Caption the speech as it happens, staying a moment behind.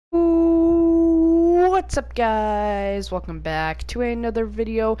What's up, guys? Welcome back to another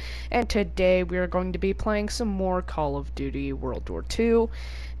video, and today we are going to be playing some more Call of Duty World War II.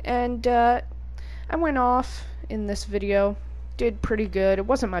 And I went off in this video, did pretty good. It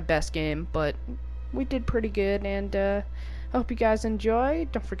wasn't my best game, but we did pretty good, and I hope you guys enjoy.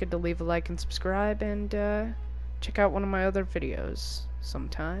 Don't forget to leave a like and subscribe, and check out one of my other videos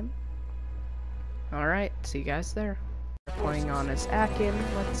sometime. Alright, see you guys there. Playing on as Akin.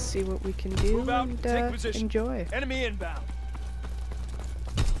 Let's see what we can do and enjoy. Enemy inbound.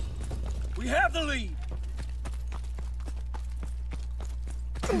 We have the lead.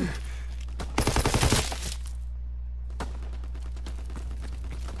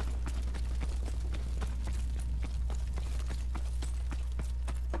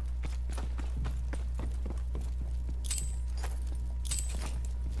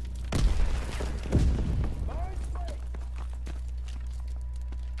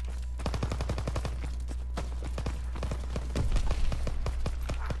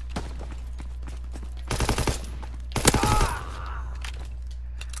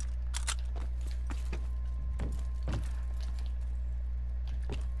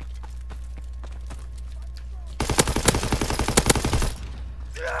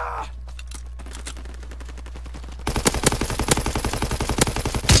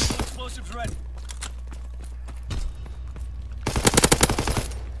 Explosives ready.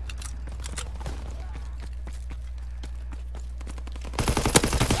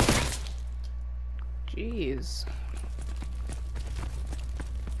 Jeez.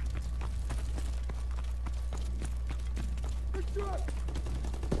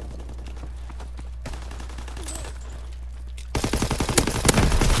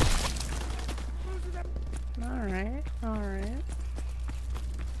 Alright, alright.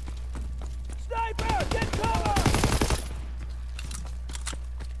 Sniper, get cover!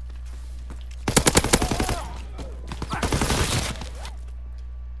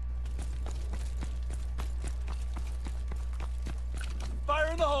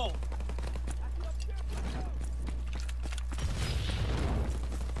 Fire in the hole.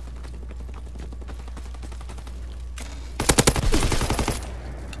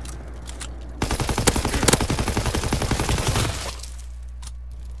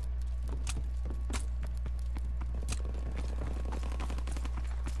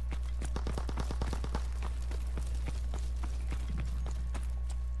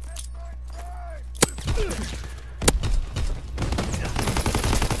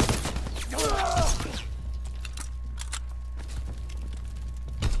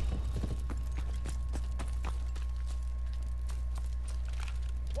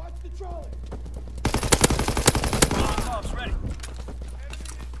 Watch the trolley. Molotovs ready.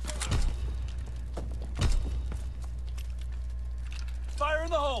 Fire in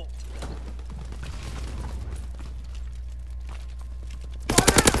the hole.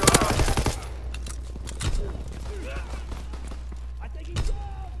 I think he's down.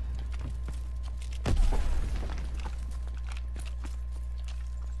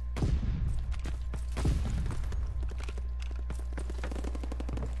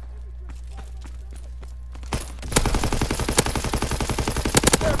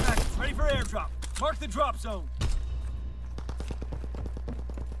 Care package ready for airdrop. Mark the drop zone.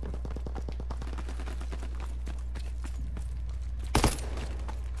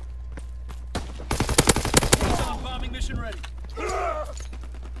 Bombing mission ready.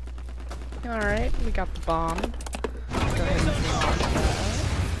 Alright, we got the bomb. Go ahead and bomb that.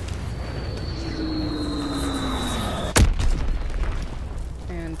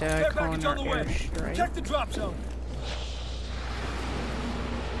 And Care calling package our on the way. airstrike. Check the drop zone.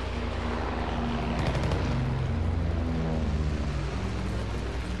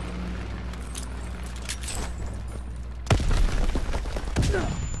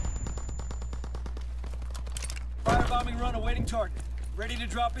 Firebombing run awaiting target. Ready to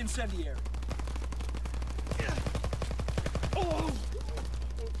drop incendiary.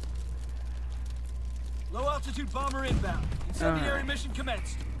 Low altitude bomber inbound. Incendiary mission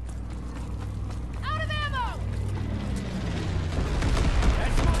commenced. Out of ammo!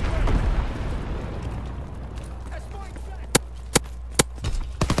 That's mine. That's mine set.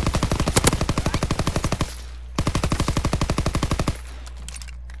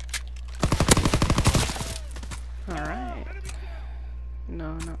 Alright.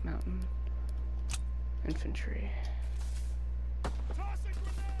 No, not mountain. Infantry.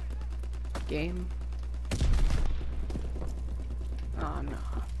 Game. Oh no.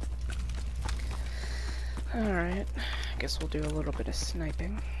 Alright. Guess we'll do a little bit of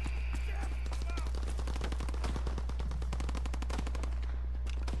sniping.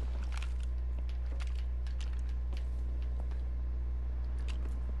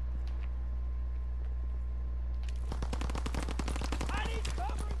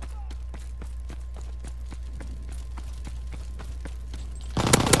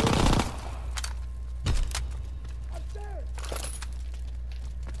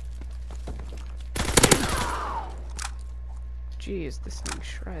 Jeez, this thing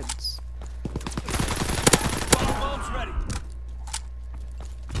shreds. Bombs ready.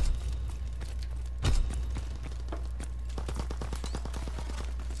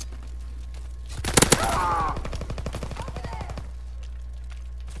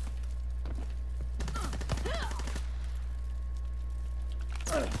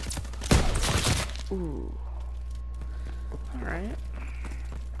 Ooh. Alright.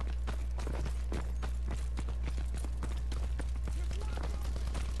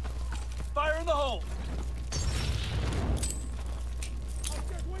 Fire in the hole.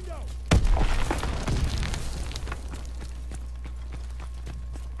 Window.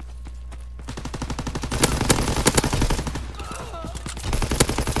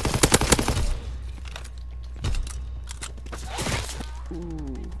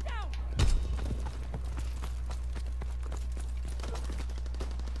 Ooh.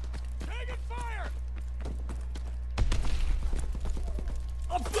 Taking fire.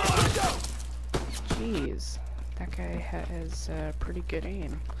 I'm blowing go. Jeez. That guy has pretty good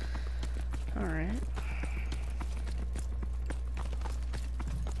aim. Alright.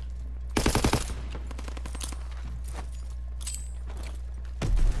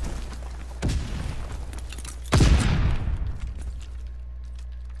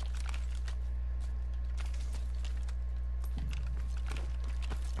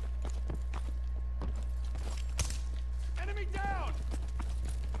 Enemy down.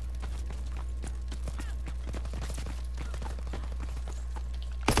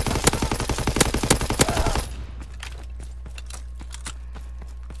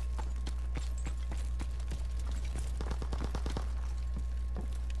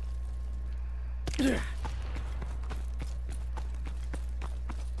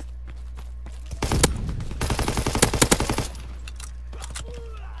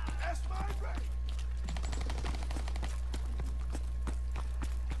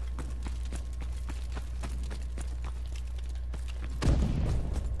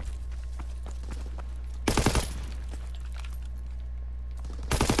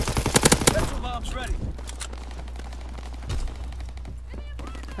 Bombs ready.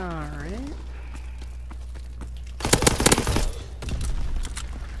 Alright.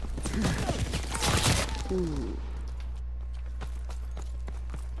 Ooh.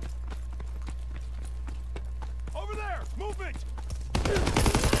 Over there. Movement.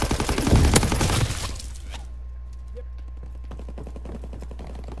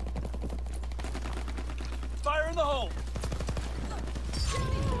 Fire in the hole.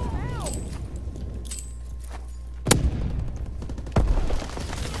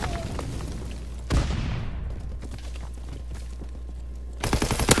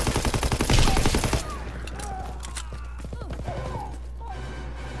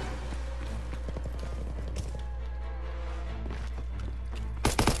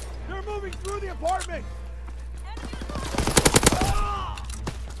 They're moving through the apartment.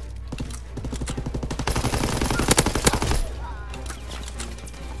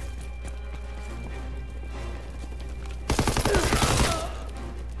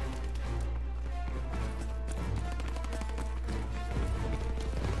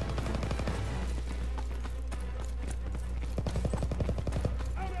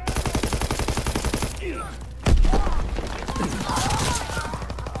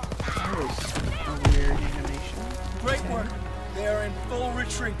 That was a weird animation. Great work. They are in full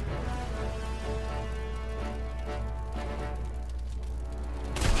retreat.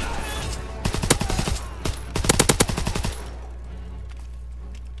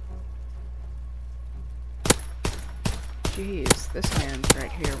 Jeez, this man's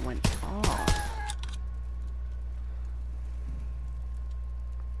right here went off.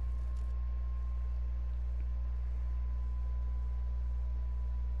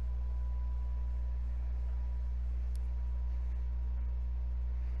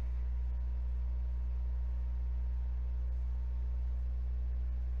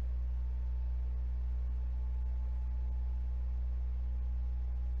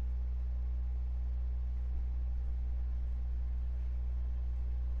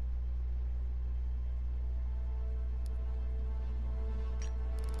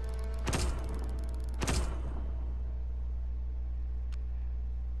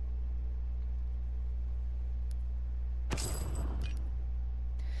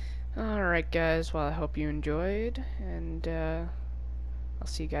 Alright guys, well I hope you enjoyed, and I'll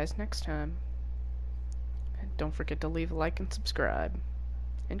see you guys next time. And don't forget to leave a like and subscribe.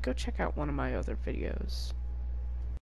 And go check out one of my other videos.